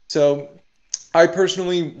 So I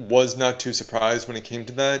personally was not too surprised when it came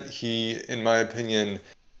to that. He, in my opinion,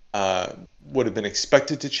 uh, would have been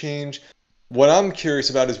expected to change. What I'm curious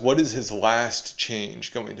about is what is his last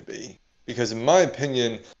change going to be? Because, in my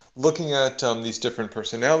opinion, looking at these different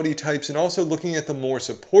personality types and also looking at the more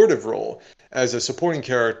supportive role as a supporting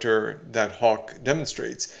character that Hawk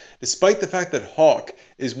demonstrates, despite the fact that Hawk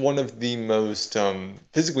is one of the most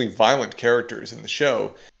physically violent characters in the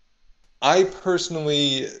show, I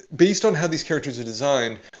personally, based on how these characters are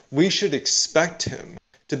designed, we should expect him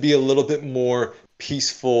to be a little bit more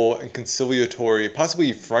peaceful and conciliatory,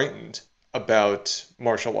 possibly frightened about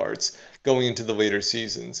martial arts going into the later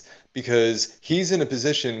seasons. Because he's in a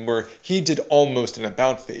position where he did almost an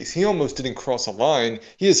about face. He almost didn't cross a line.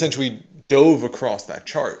 He essentially dove across that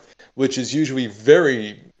chart, which is usually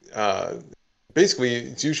basically,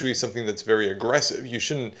 it's usually something that's very aggressive.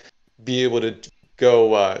 Be able to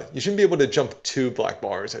you shouldn't be able to jump 2 black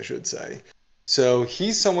bars, I should say. So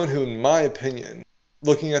he's someone who, in my opinion,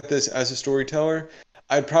 looking at this as a storyteller,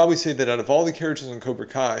 I'd probably say that out of all the characters in Cobra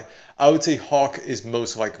Kai, I would say Hawk is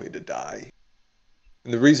most likely to die.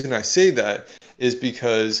 And the reason I say that is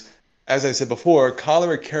because, as I said before,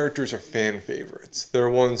 choleric characters are fan favorites. They're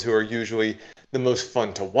ones who are usually the most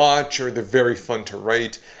fun to watch or they're very fun to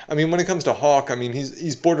write. I mean, when it comes to Hawk, I mean,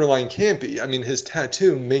 he's borderline campy. I mean, his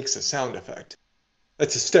tattoo makes a sound effect.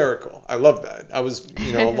 That's hysterical. I love that. I was,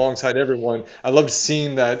 alongside everyone. I loved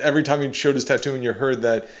seeing that every time he showed his tattoo and you heard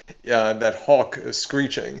that hawk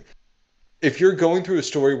screeching. If you're going through a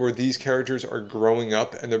story where these characters are growing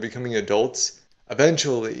up and they're becoming adults,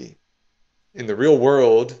 eventually, in the real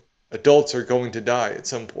world, adults are going to die at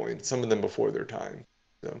some point, some of them before their time.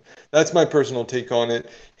 So that's my personal take on it.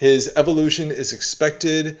 His evolution is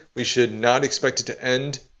expected. We should not expect it to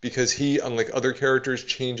end because he, unlike other characters,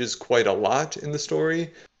 changes quite a lot in the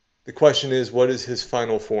story. The question is, what is his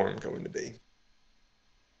final form going to be?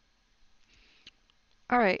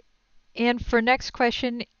 All right. And for next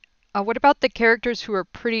question, what about the characters who are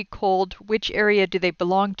pretty cold? Which area do they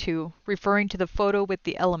belong to? Referring to the photo with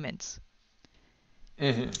the elements.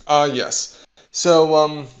 Yes.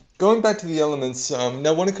 So, Going back to the elements,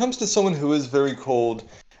 now when it comes to someone who is very cold,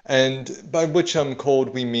 and by which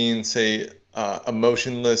cold we mean, say,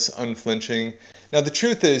 emotionless, unflinching. Now the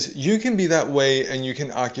truth is, you can be that way, and you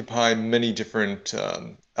can occupy many different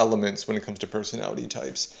elements when it comes to personality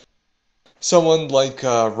types. Someone like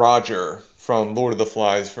Roger from Lord of the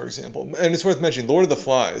Flies, for example. And it's worth mentioning, Lord of the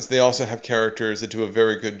Flies, they also have characters that do a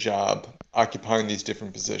very good job occupying these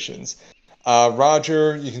different positions.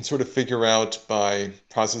 Roger, you can sort of figure out by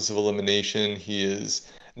process of elimination, he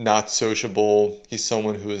is not sociable. He's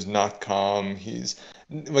someone who is not calm. He's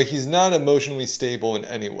not emotionally stable in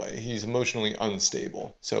any way. He's emotionally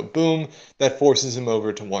unstable. So boom, that forces him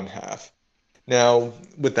over to one half. Now,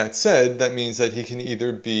 with that said, that means that he can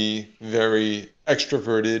either be very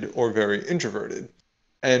extroverted or very introverted.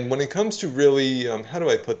 And when it comes to really, how do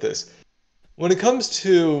I put this? When it comes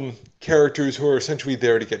to characters who are essentially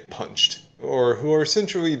there to get punched, or who are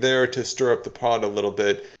essentially there to stir up the pot a little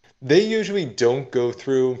bit, they usually don't go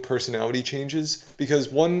through personality changes because,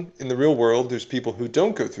 one, in the real world, there's people who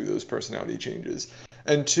don't go through those personality changes.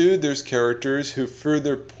 And two, there's characters who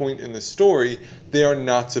further point in the story they are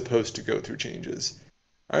not supposed to go through changes.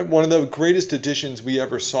 Right? One of the greatest additions we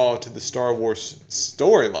ever saw to the Star Wars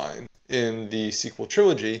storyline in the sequel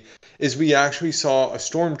trilogy is we actually saw a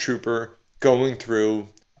stormtrooper going through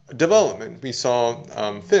development. We saw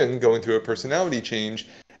Finn going through a personality change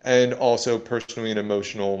and also personally an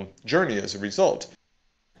emotional journey as a result.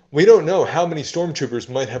 We don't know how many stormtroopers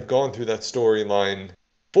might have gone through that storyline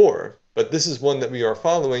for, but this is one that we are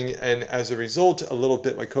following, and as a result, a little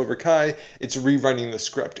bit like Kobra Kai, it's rewriting the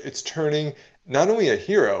script. It's turning not only a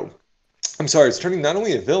hero, it's turning not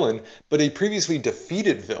only a villain, but a previously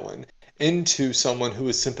defeated villain into someone who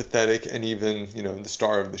is sympathetic and even, the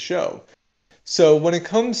star of the show. So when it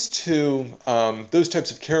comes to those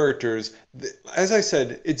types of characters, as I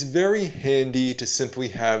said, it's very handy to simply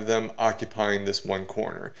have them occupying this one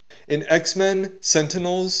corner. In X-Men,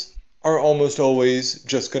 Sentinels are almost always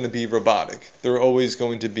just going to be robotic. They're always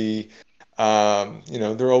going to be,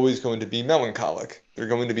 they're always going to be melancholic. They're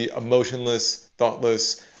going to be emotionless,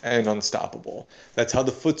 thoughtless, and unstoppable. That's how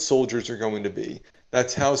the foot soldiers are going to be.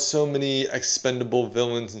 That's how so many expendable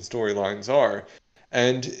villains and storylines are.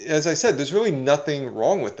 And as I said, there's really nothing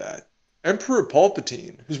wrong with that. Emperor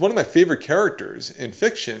Palpatine, who's one of my favorite characters in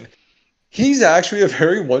fiction, he's actually a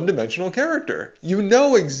very one-dimensional character. You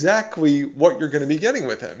know exactly what you're going to be getting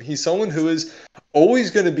with him. He's someone who is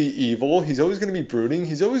always going to be evil. He's always going to be brooding.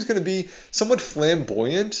 He's always going to be somewhat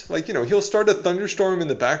flamboyant. Like, he'll start a thunderstorm in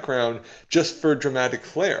the background just for dramatic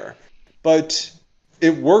flair. But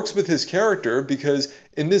it works with his character because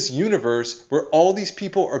in this universe where all these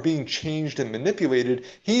people are being changed and manipulated,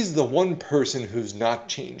 he's the one person who's not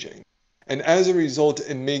changing. And as a result,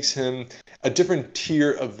 it makes him a different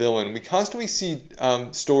tier of villain. We constantly see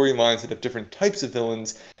storylines that have different types of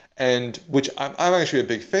villains, and which I'm actually a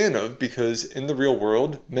big fan of because in the real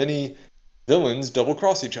world, many villains double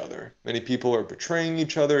cross each other. Many people are betraying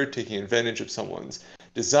each other, taking advantage of someone's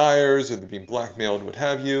desires, or they're being blackmailed, what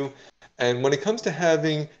have you. And when it comes to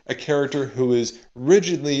having a character who is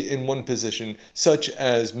rigidly in one position, such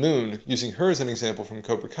as Moon, using her as an example from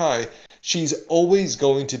Cobra Kai, she's always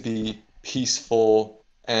going to be peaceful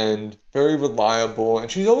and very reliable,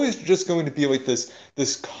 and she's always just going to be like this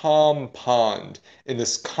calm pond in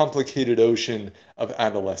this complicated ocean of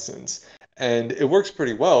adolescence. And it works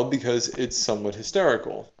pretty well because it's somewhat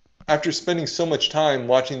hysterical. After spending so much time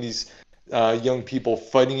watching these young people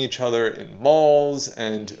fighting each other in malls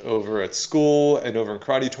and over at school and over in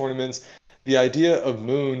karate tournaments, the idea of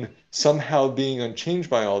Moon somehow being unchanged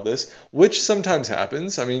by all this, which sometimes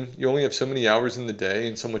happens. I mean, you only have so many hours in the day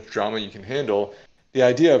and so much drama you can handle. The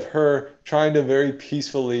idea of her trying to very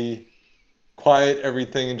peacefully quiet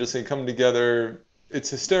everything and just say, come together, it's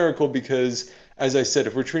hysterical because, as I said,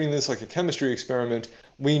 if we're treating this like a chemistry experiment,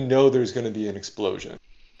 we know there's going to be an explosion,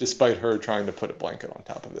 despite her trying to put a blanket on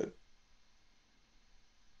top of it.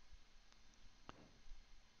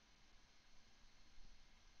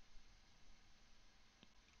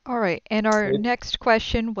 All right, and our next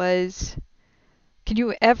question was, can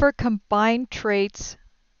you ever combine traits,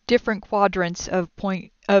 different quadrants of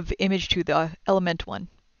point of image to the element one?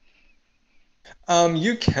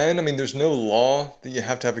 You can. I mean, there's no law that you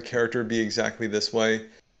have to have a character be exactly this way.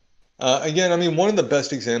 Again, I mean, one of the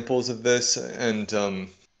best examples of this, and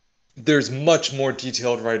there's much more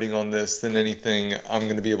detailed writing on this than anything I'm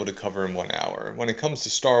going to be able to cover in 1 hour. When it comes to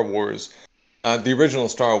Star Wars, the original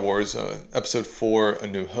Star Wars, Episode 4, A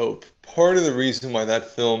New Hope, part of the reason why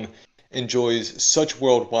that film enjoys such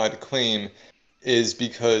worldwide acclaim is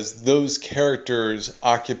because those characters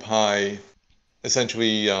occupy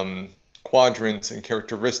essentially quadrants and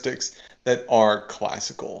characteristics that are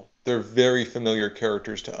classical. They're very familiar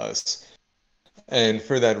characters to us. And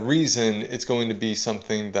for that reason, it's going to be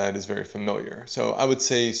something that is very familiar. So I would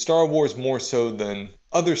say Star Wars, more so than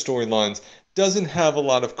other storylines, doesn't have a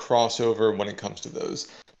lot of crossover when it comes to those.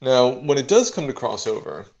 Now, when it does come to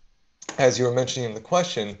crossover, as you were mentioning in the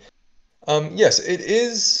question, yes, it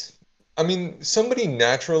is. I mean, somebody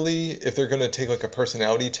naturally, if they're going to take like a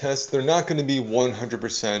personality test, they're not going to be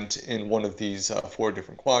 100% in one of these four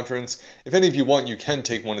different quadrants. If any of you want, you can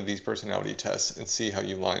take one of these personality tests and see how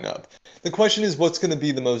you line up. The question is, what's going to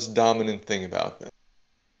be the most dominant thing about them?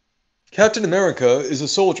 Captain America is a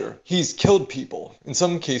soldier. He's killed people. In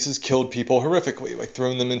some cases, killed people horrifically, like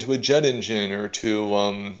throwing them into a jet engine or to,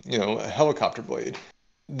 a helicopter blade.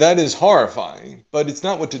 That is horrifying, but it's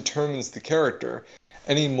not what determines the character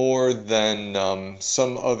any more than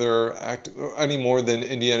any more than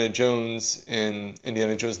Indiana Jones in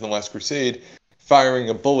Indiana Jones and the Last Crusade firing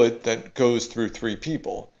a bullet that goes through three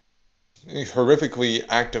people. Horrifically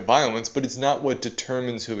act of violence, but it's not what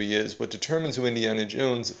determines who he is. What determines who Indiana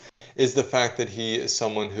Jones is the fact that he is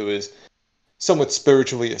someone who is somewhat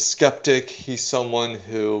spiritually a skeptic. He's someone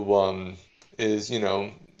who is,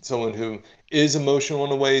 someone who is emotional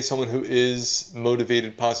in a way, someone who is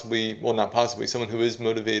motivated possibly, well, not possibly, someone who is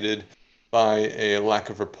motivated by a lack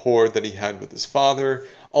of rapport that he had with his father.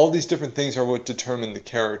 All these different things are what determine the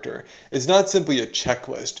character. It's not simply a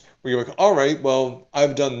checklist where you're like, all right, well,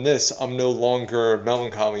 I've done this, I'm no longer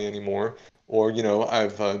melancholy anymore, or,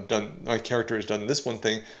 I've my character has done this one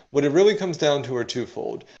thing. What it really comes down to are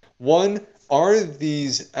twofold. One, are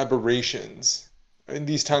these aberrations, in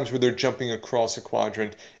these times where they're jumping across a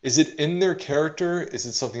quadrant, is it in their character? Is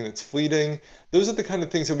it something that's fleeting? Those are the kind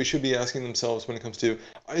of things that we should be asking themselves when it comes to,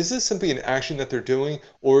 is this simply an action that they're doing,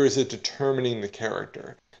 or is it determining the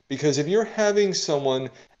character? Because if you're having someone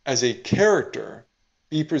as a character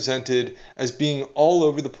be presented as being all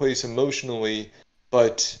over the place emotionally,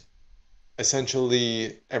 but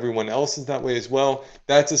essentially everyone else is that way as well,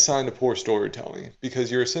 that's a sign of poor storytelling,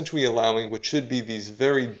 because you're essentially allowing what should be these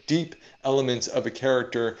very deep elements of a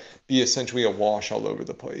character be essentially a wash all over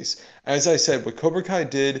the place. As I said, what Kobra Kai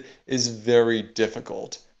did is very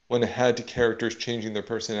difficult when it had to characters changing their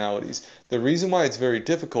personalities. The reason why it's very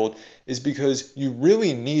difficult is because you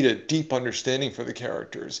really need a deep understanding for the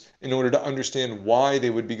characters in order to understand why they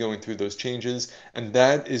would be going through those changes, and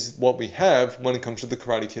that is what we have when it comes to the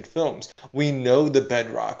Karate Kid films. We know the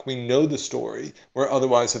bedrock, we know the story, where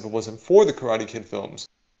otherwise if it wasn't for the Karate Kid films,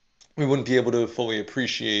 we wouldn't be able to fully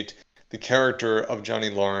appreciate the character of Johnny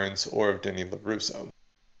Lawrence or of Denny LaRusso.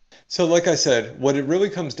 So like I said, what it really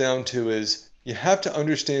comes down to is you have to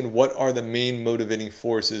understand what are the main motivating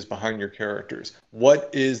forces behind your characters. What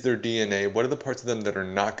is their DNA? What are the parts of them that are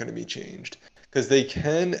not going to be changed? Because they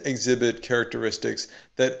can exhibit characteristics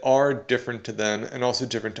that are different to them and also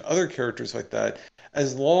different to other characters like that,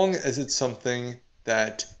 as long as it's something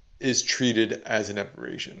that is treated as an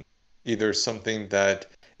aberration. Either something that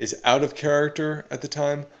is out of character at the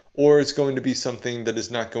time, or it's going to be something that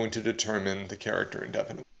is not going to determine the character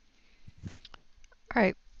indefinitely. All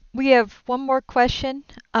right. We have one more question.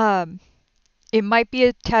 It might be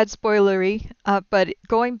a tad spoilery, but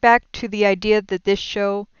going back to the idea that this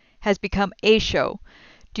show has become a show,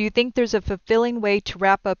 do you think there's a fulfilling way to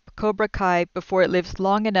wrap up Cobra Kai before it lives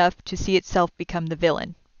long enough to see itself become the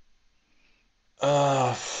villain?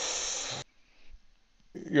 Uh,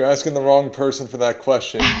 you're asking the wrong person for that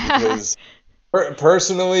question because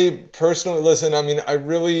personally, listen,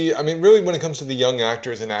 really, when it comes to the young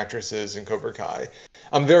actors and actresses in Cobra Kai,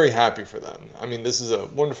 I'm very happy for them. I mean, this is a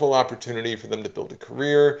wonderful opportunity for them to build a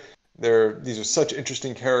career. These are such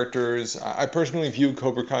interesting characters. I personally view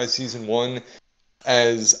Cobra Kai season one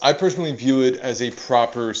I personally view it as a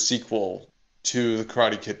proper sequel to the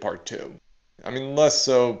Karate Kid Part 2. I mean, less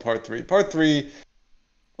so Part 3. Part 3,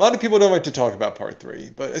 a lot of people don't like to talk about Part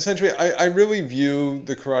 3, but essentially, I really view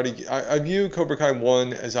I view Cobra Kai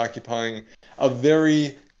 1 as occupying a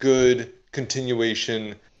very good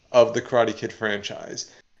continuation of the Karate Kid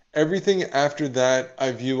franchise. Everything after that,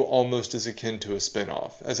 I view almost as akin to a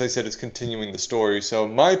spin-off. As I said, it's continuing the story. So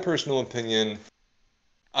my personal opinion,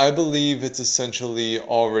 I believe it's essentially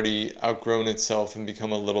already outgrown itself and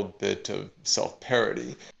become a little bit of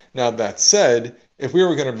self-parody. Now, that said, if we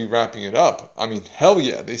were going to be wrapping it up, I mean, hell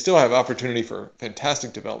yeah, they still have opportunity for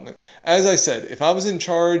fantastic development. As I said, if I was in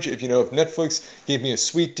charge, if Netflix gave me a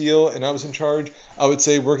sweet deal and I was in charge, I would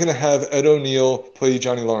say we're going to have Ed O'Neill play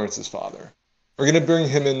Johnny Lawrence's father. We're going to bring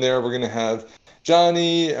him in there. We're going to have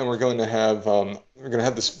Johnny, and we're going to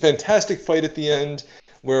have this fantastic fight at the end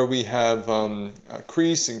where we have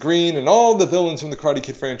Kreese and Green and all the villains from the Karate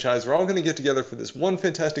Kid franchise are all going to get together for this one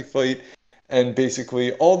fantastic fight, and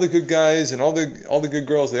basically all the good guys and all the good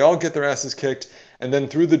girls, they all get their asses kicked, and then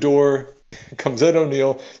through the door comes Ed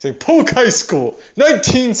O'Neill saying Polk High School,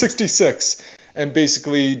 1966, and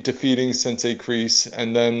basically defeating Sensei Kreese.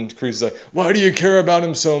 And then Kreese is like, "Why do you care about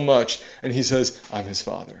him so much?" And he says, "I'm his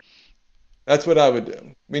father." That's what I would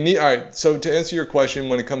do. We need, all right, so to answer your question,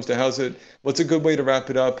 when it comes to what's a good way to wrap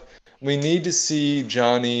it up? We need to see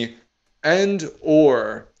Johnny and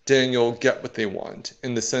or Daniel get what they want,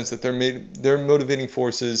 in the sense that their motivating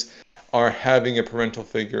forces are having a parental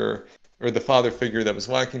figure or the father figure that was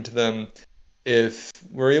lacking to them. If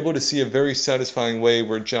we're able to see a very satisfying way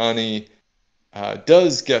where Johnny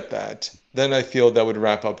does get that, then I feel that would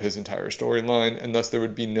wrap up his entire storyline, and thus there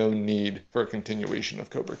would be no need for a continuation of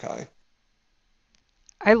Cobra Kai.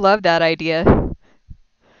 I love that idea.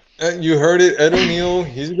 You heard it, Ed O'Neill.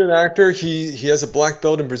 He's a good actor. He has a black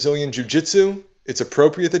belt in Brazilian Jiu-Jitsu. It's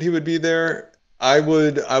appropriate that he would be there. I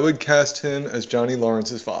would cast him as Johnny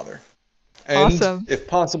Lawrence's father, and Awesome. if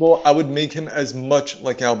possible, I would make him as much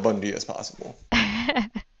like Al Bundy as possible.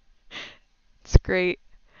 It's great.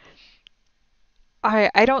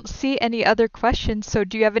 I don't see any other questions, so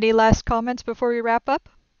do you have any last comments before we wrap up?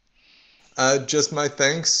 Just my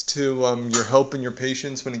thanks to your help and your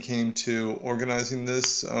patience when it came to organizing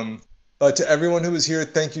this. But to everyone who was here,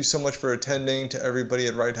 thank you so much for attending. To everybody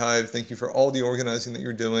at Right Hive, thank you for all the organizing that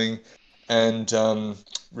you're doing. And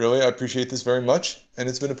really, I appreciate this very much. And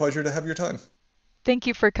it's been a pleasure to have your time. Thank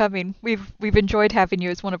you for coming. We've enjoyed having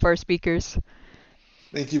you as one of our speakers.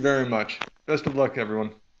 Thank you very much. Best of luck,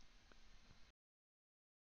 everyone.